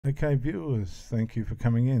Okay, viewers, thank you for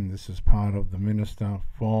coming in. This is part of the Minister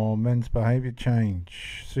for Men's Behaviour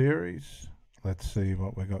Change series. Let's see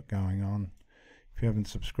what we've got going on. If you haven't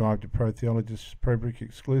subscribed to Pro Theologist Pro Brick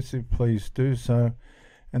Exclusive, please do so.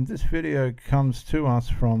 And this video comes to us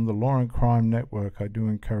from the Law and Crime Network. I do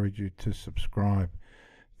encourage you to subscribe.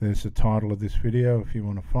 There's the title of this video if you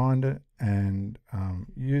want to find it and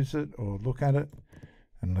use it or look at it.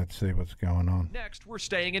 And let's see what's going on. Next, we're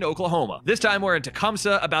staying in Oklahoma. This time we're in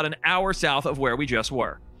Tecumseh, about an hour south of where we just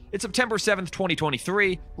were. It's September 7th,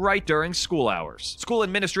 2023, right during school hours. School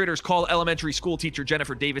administrators call elementary school teacher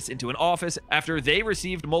Jennifer Davis into an office after they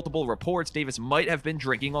received multiple reports Davis might have been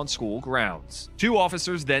drinking on school grounds. Two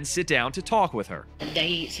officers then sit down to talk with her.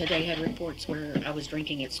 They said they had reports where I was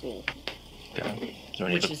drinking at school, Okay.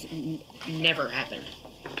 which has never happened.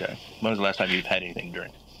 Okay. When was the last time you've had anything to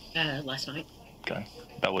drink? Last night. Okay.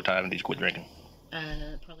 About what time did you quit drinking?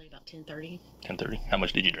 Probably about 10:30. 10:30. How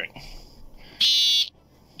much did you drink?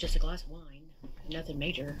 Just a glass of wine. Nothing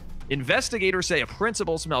major. Investigators say a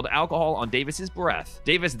principal smelled alcohol on Davis's breath.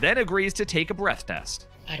 Davis then agrees to take a breath test.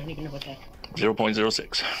 I don't even know what that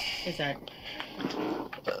 0.06. is. That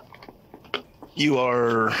You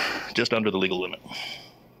are just under the legal limit.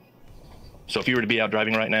 So if you were to be out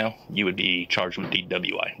driving right now, you would be charged with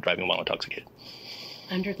DWI, driving while intoxicated.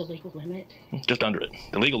 under the legal limit? Just under it.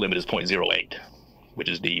 The legal limit is 0.08, which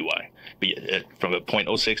is DUI. But from a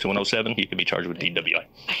 0.06 to 107, you could be charged with DWI.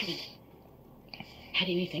 I haven't had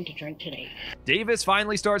anything to drink today. Davis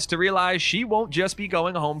finally starts to realize she won't just be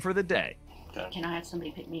going home for the day. Okay. Can I have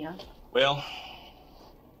somebody pick me up? Well,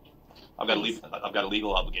 I've got a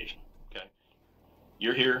legal obligation. Okay.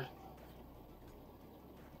 You're here.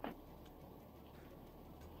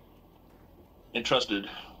 Entrusted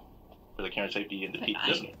for the care and safety and the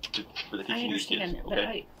for the I teaching of these kids. understand that, but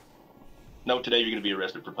Okay. No, today you're going to be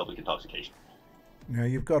arrested for public intoxication. Now,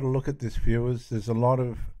 you've got to look at this, viewers. There's a lot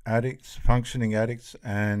of addicts, functioning addicts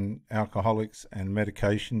and alcoholics and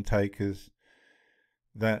medication takers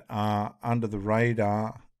that are under the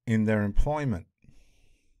radar in their employment.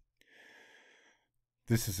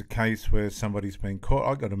 This is a case where somebody's been caught.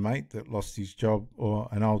 I got a mate that lost his job, or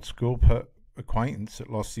an old school acquaintance that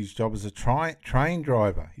lost his job as a train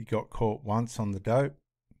driver. He got caught once on the dope.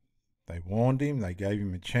 They warned him. They gave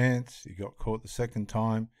him a chance. He got caught the second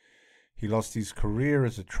time. He lost his career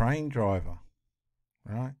as a train driver,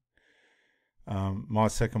 right? My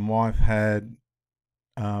second wife had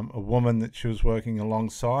a woman that she was working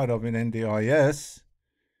alongside of in NDIS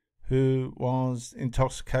who was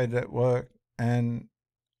intoxicated at work and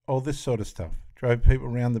all this sort of stuff. Drove people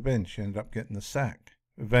around the bend. She ended up getting the sack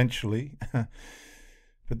eventually.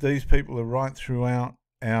 But these people are right throughout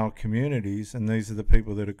our communities, and these are the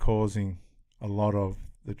people that are causing a lot of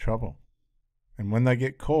the trouble. And when they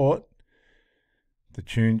get caught, the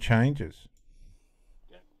tune changes.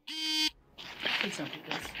 Please don't do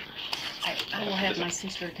this. I will have my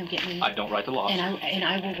sister come get me. I don't write the law. And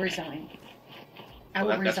I will resign. I will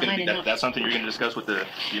that's resign. that's something you're going to discuss with the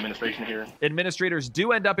administration here. Administrators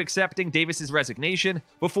do end up accepting Davis's resignation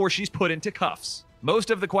before she's put into cuffs. Most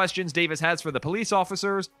of the questions Davis has for the police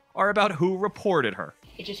officers are about who reported her.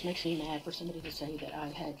 It just makes me mad for somebody to say that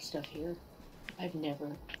I've had stuff here. I've never,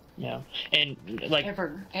 Yeah, and like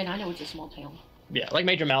ever, and I know it's a small town. yeah, like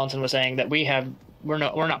Major Mallinson was saying that we're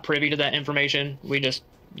not privy to that information. We just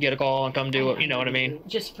get a call and come do it. You know what I mean?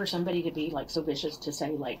 Just for somebody to be like so vicious to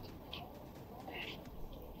say like.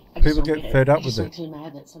 People get fed up with it. It just makes me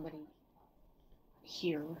mad that somebody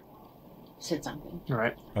here said something.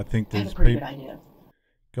 Right. I think I have there's a pretty good people, idea.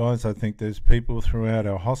 guys, I think there's people throughout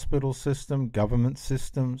our hospital system, government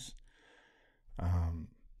systems,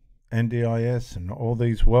 NDIS and all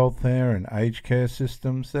these welfare and aged care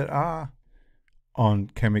systems that are on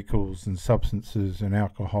chemicals and substances and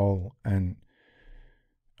alcohol and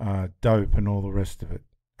dope and all the rest of it.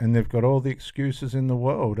 And they've got all the excuses in the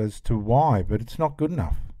world as to why, but it's not good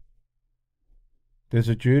enough. There's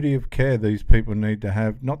a duty of care these people need to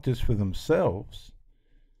have, not just for themselves,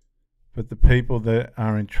 but the people that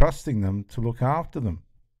are entrusting them to look after them.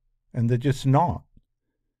 And they're just not.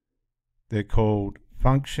 They're called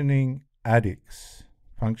functioning addicts,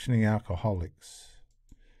 functioning alcoholics.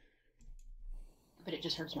 But it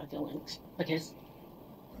just hurts my feelings because,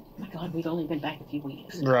 my God, we've only been back a few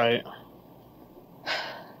weeks. Right.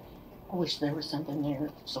 I wish there was something there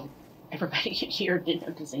so everybody here didn't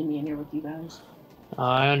have to see me in here with you guys.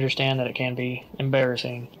 I understand that it can be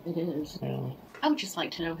embarrassing. It is. Yeah. I would just like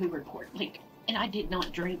to know who reported. Like, and I did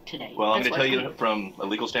not drink today. Well, I'm That's going to tell what you from a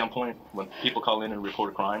legal standpoint, when people call in and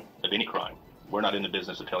report a crime, of any crime, we're not in the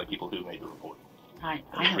business of telling people who made the report. I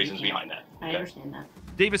There's know reasons you can't. behind that. I Okay? understand that.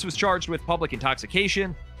 Davis was charged with public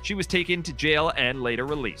intoxication, She was taken to jail and later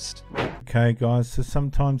released. Okay, guys, so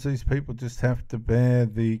sometimes these people just have to bear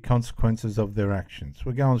the consequences of their actions.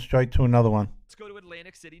 We're going straight to another one. Let's go to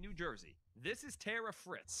Atlantic City, New Jersey. This is Tara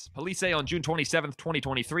Fritz. Police say on June 27th,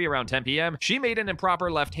 2023, around 10 p.m., she made an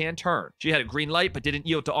improper left-hand turn. She had a green light but didn't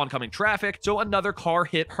yield to oncoming traffic, so another car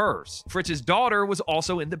hit hers. Fritz's daughter was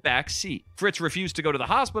also in the back seat. Fritz refused to go to the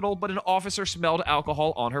hospital, but an officer smelled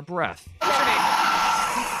alcohol on her breath. What's your name?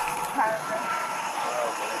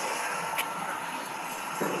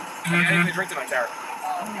 Have you had anything to drink tonight, Tara?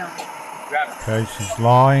 No. You haven't? Okay, she's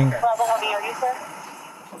lying. Do me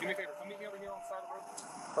a favor. Come meet me over here on the side of the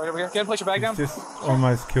road. Right over here. Can I place your bag down? She's just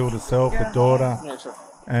almost killed herself, her daughter, Yeah, sure.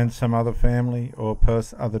 and some other family or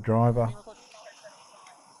other driver.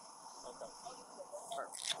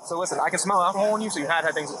 So listen, I can smell alcohol on you, so you had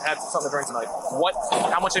something to drink tonight.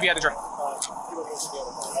 How much have you had to drink?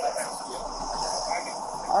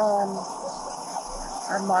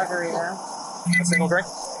 A margarita. A single drink?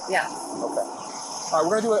 Yeah. Okay. All right,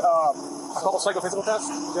 we're gonna do a couple psychophysical tests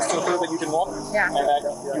just to prove that you can walk. Yeah. And that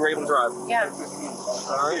you were able to drive. Yeah.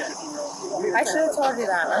 All right. I should have told you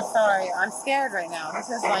that. I'm sorry. I'm scared right now. This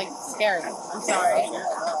is like scary. I'm sorry.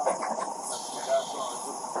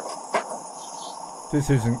 This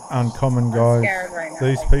isn't uncommon, guys. scared right now.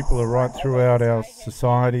 These people are right throughout our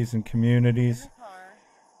societies and communities.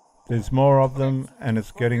 There's more of them, and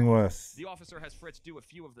it's getting worse. The officer has Fritz do a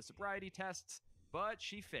few of the sobriety tests, but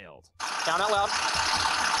she failed. Count out loud.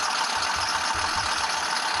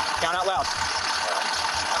 Count out loud.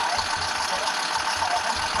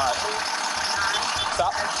 All right.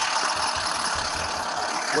 Stop.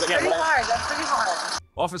 That's pretty hard. That's pretty hard.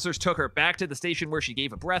 Officers took her back to the station where she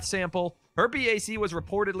gave a breath sample. Her BAC was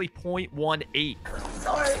reportedly 0.18.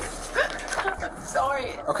 Sorry. I'm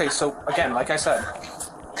sorry. Okay, so again, like I said,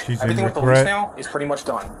 She's everything in with the lease regret. now is pretty much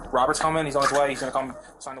done. Robert's coming. He's on his way. He's gonna come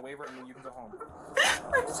sign the waiver, and then you can go home.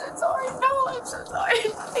 I'm so sorry. No, I'm so sorry.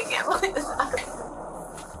 I can't believe this happened.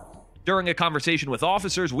 During a conversation with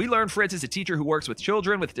officers, we learned Fritz is a teacher who works with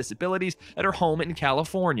children with disabilities at her home in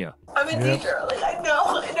California. I'm a teacher. Like, I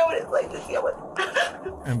know what it's like to deal with.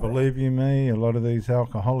 And believe you me, a lot of these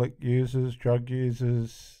alcoholic users, drug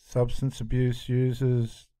users, substance abuse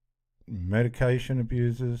users, medication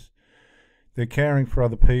abusers, they're caring for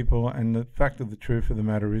other people, and the fact of the truth of the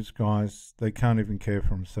matter is, guys, they can't even care for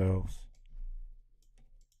themselves.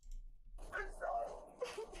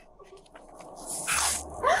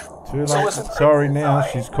 Too late. So listen. Sorry now,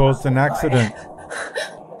 she's caused an accident.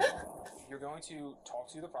 You're going to talk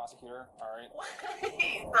to the prosecutor, all right?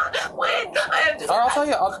 When? I have to. All right, I'll tell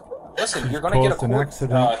you. Listen, you're going to get a Caused an court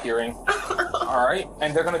accident. hearing, all right?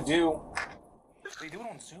 And they're going to do. They do it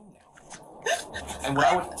on Zoom now. And what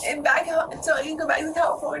I would. And back out, so I can go back to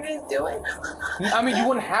California and do it. I mean, you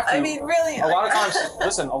wouldn't have to. I mean, really. A lot of times,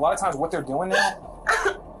 listen. A lot of times, what they're doing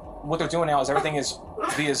now is everything is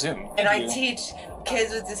via Zoom. And I teach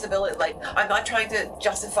kids with disability. Like, I'm not trying to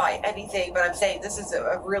justify anything, but I'm saying this is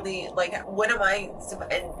a really, like, what am I,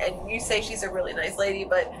 and you say she's a really nice lady,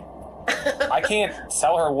 but I can't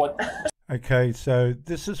tell her what. Okay, so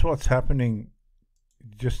this is what's happening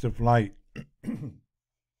just of late.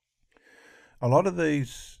 A lot of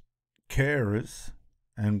these carers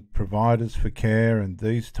and providers for care and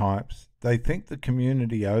these types, they think the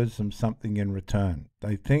community owes them something in return.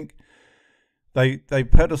 They think they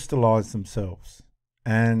pedestalize themselves,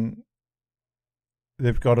 and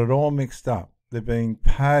they've got it all mixed up. They're being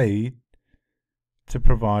paid to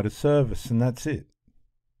provide a service, and that's it.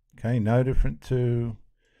 Okay, no different to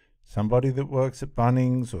somebody that works at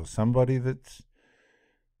Bunnings or somebody that's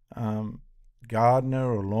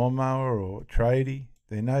gardener or lawnmower or tradie.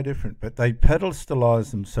 They're no different, but they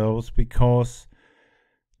pedestalize themselves because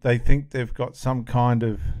they think they've got some kind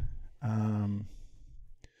of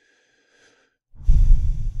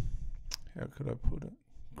how could I put it,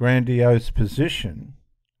 grandiose position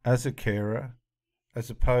as a carer as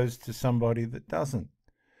opposed to somebody that doesn't.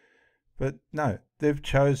 But no, they've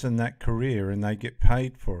chosen that career and they get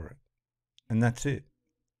paid for it, and that's it.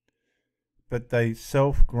 But they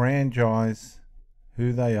self-grandize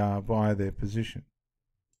who they are via their position.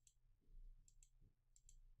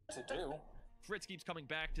 To do. Fritz keeps coming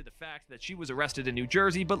back to the fact that she was arrested in New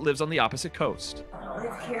Jersey but lives on the opposite coast.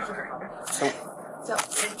 So,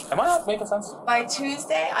 am I not making sense? by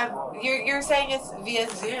Tuesday, you're saying it's via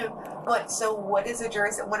Zoom, but so what is a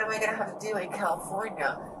Jersey, what am I going to have to do in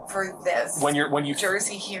California for this When you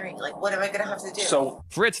Jersey hearing? Like, what am I going to have to do? So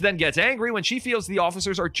Fritz then gets angry when she feels the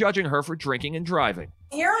officers are judging her for drinking and driving.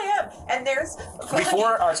 here I am, and there's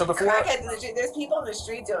before crackheads in the street, there's people in the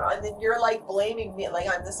street doing it, and then you're like blaming me like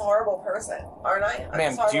I'm this horrible person, aren't I? I'm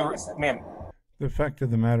this horrible person. ma'am, The fact of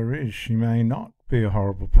the matter is she may not be a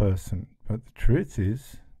horrible person, but the truth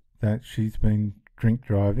is that she's been drink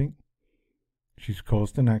driving. She's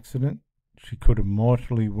caused an accident. She could have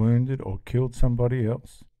mortally wounded or killed somebody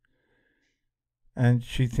else. And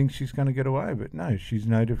she thinks she's going to get away with it. No, she's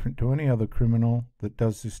no different to any other criminal that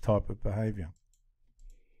does this type of behavior.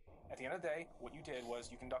 At the end of the day, what you did was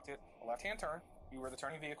you conducted a left-hand turn. You were the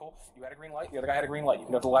turning vehicle. You had a green light. The other guy had a green light. You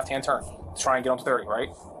conducted a left-hand turn to try and get onto 30, right?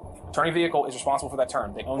 Turning vehicle is responsible for that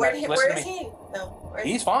turn. They own Where that. is he? No, where is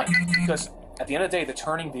He's fine. Because at the end of the day, the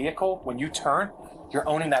turning vehicle, when you turn, you're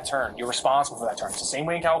owning that turn. You're responsible for that turn. It's the same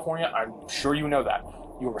way in California. I'm sure you know that.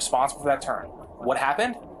 You're responsible for that turn. What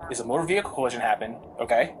happened is a motor vehicle collision happened,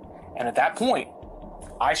 okay? And at that point,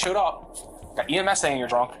 I showed up, got EMS saying you're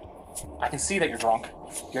drunk. I can see that you're drunk.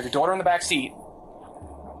 You have your daughter in the back seat.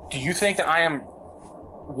 Do you think that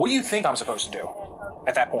what do you think I'm supposed to do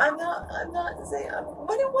at that point? I'm not saying,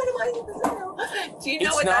 what am I going to do? Do you know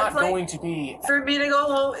It's what not that's like? going to be... For me to go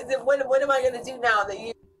home, what am I going to do now that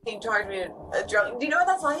you charge me a drunk? Do you know what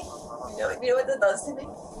that's like? Do you know what that does to me?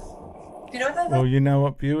 Do you know what that Well, does? you know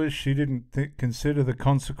what, viewers? She didn't consider the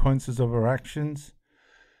consequences of her actions.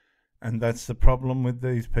 And that's the problem with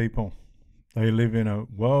these people. They live in a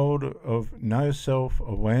world of no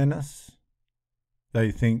self-awareness. They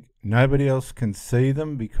think nobody else can see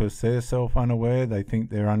them because they're self-unaware. They think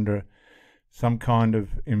they're under some kind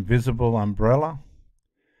of invisible umbrella.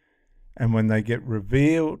 And when they get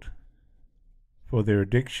revealed for their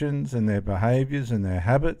addictions and their behaviours and their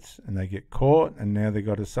habits, and they get caught, and now they've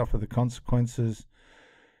got to suffer the consequences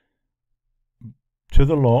to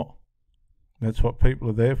the law. That's what people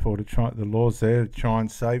are there for, the law's there to try and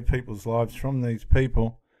save people's lives from these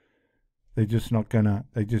people. They're just not gonna,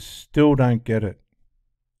 they just still don't get it,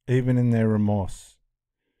 even in their remorse.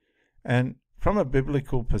 And from a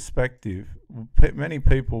biblical perspective, many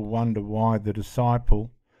people wonder why the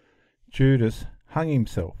disciple, Judas, hung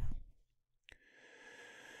himself.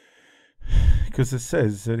 Because it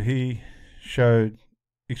says that he showed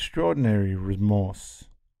extraordinary remorse.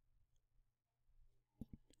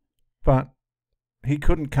 But he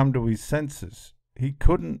couldn't come to his senses. He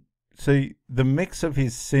couldn't see the mix of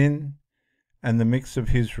his sin and the mix of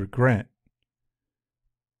his regret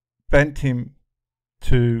bent him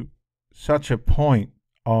to such a point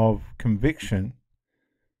of conviction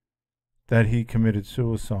that he committed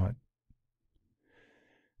suicide.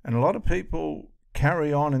 And a lot of people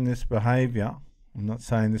carry on in this behavior, I'm not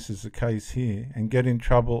saying this is the case here, and get in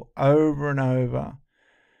trouble over and over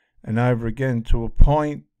and over again to a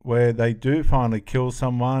point where they do finally kill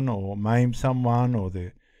someone or maim someone, or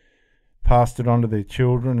they passed it on to their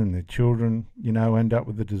children, and their children, end up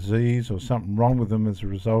with a disease or something wrong with them as a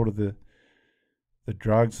result of the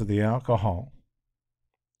drugs or the alcohol.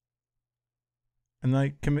 And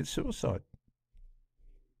they commit suicide.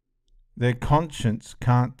 Their conscience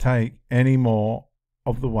can't take any more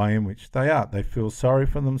of the way in which they are. They feel sorry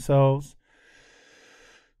for themselves.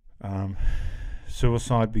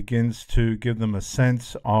 Suicide begins to give them a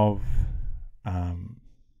sense of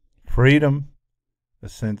freedom, a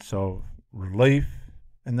sense of relief,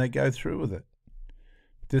 and they go through with it.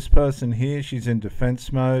 This person here, she's in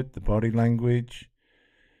defense mode, the body language.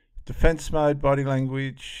 Defense mode, body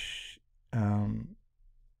language,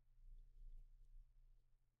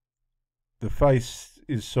 the face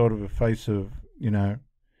is sort of a face of,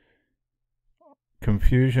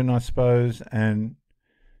 confusion, I suppose, and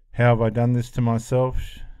how have I done this to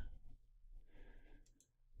myself?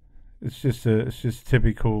 It's just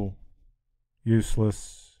typical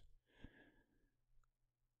useless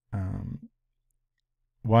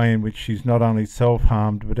way in which she's not only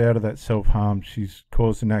self-harmed, but out of that self-harm, she's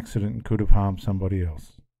caused an accident and could have harmed somebody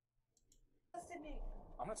else.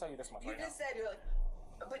 I'm going to tell you this much You right just now. said, you're like,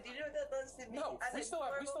 but do you know what that does to me? No, As we a still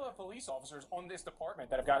normal- have police officers on this department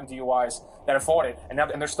that have gotten DUIs that have fought it, and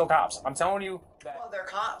they're still cops. I'm telling you that. Well, they're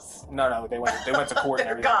cops. No, they went to court and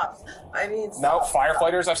They're everything. cops. I mean, No, stop.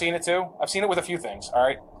 firefighters. I've seen it too. I've seen it with a few things. All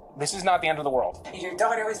right, this is not the end of the world. Your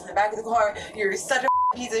daughter was in the back of the car. You're such a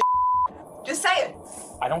piece of Just say it.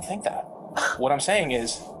 I don't think that. What I'm saying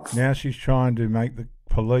is, Now she's trying to make the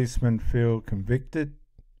policeman feel convicted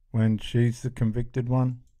when she's the convicted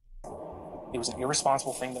one. it was an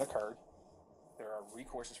irresponsible thing that occurred. There are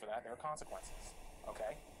recourses for that. There are consequences.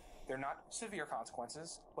 Okay, they're not severe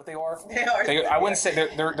consequences, but they are. They are. I wouldn't say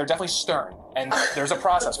they're definitely stern, and there's a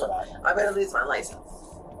process for that. I'm gonna lose my license.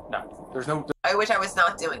 No, there's no. I wish I was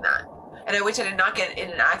not doing that. And I wish I did not get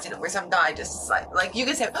in an accident where some guy just like you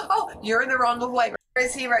can say, oh, you're in the wrong of way. Where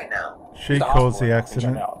is he right now? She caused the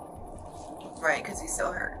accident. Right, because he's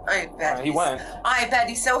so hurt. I bet He went. I bet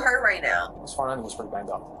he's so hurt right now. His front end was pretty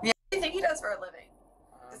banged up. Yeah, you think he does for a living?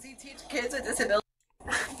 Does he teach kids with disabilities?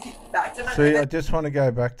 Back to my See, I just want to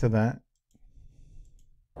go back to that.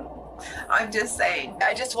 I'm just saying.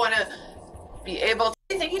 I just want to be able to. What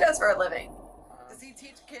do you think he does for a living? Does he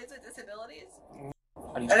teach kids with disabilities?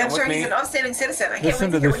 And I'm sure he's an upstanding citizen. I can't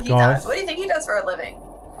Listen wait to to hear this, what he guys. does. What do you think he does for a living?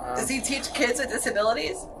 Does he teach kids with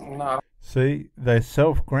disabilities? No. See, they're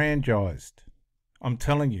self-grandized. I'm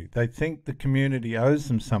telling you, they think the community owes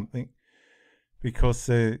them something because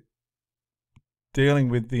they're dealing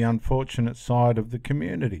with the unfortunate side of the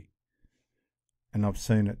community. And I've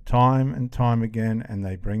seen it time and time again, and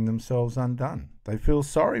they bring themselves undone. They feel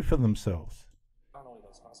sorry for themselves. I don't know what he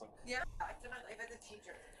does, honestly. Yeah, back to my life as a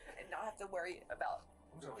teacher and not have to worry about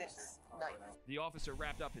this night. The officer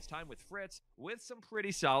wrapped up his time with Fritz with some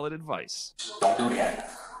pretty solid advice. Don't do it again.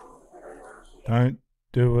 Don't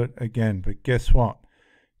do it again. But guess what?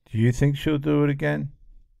 Do you think she'll do it again?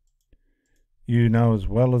 You know as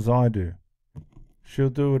well as I do. She'll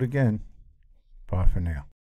do it again. Bye for now.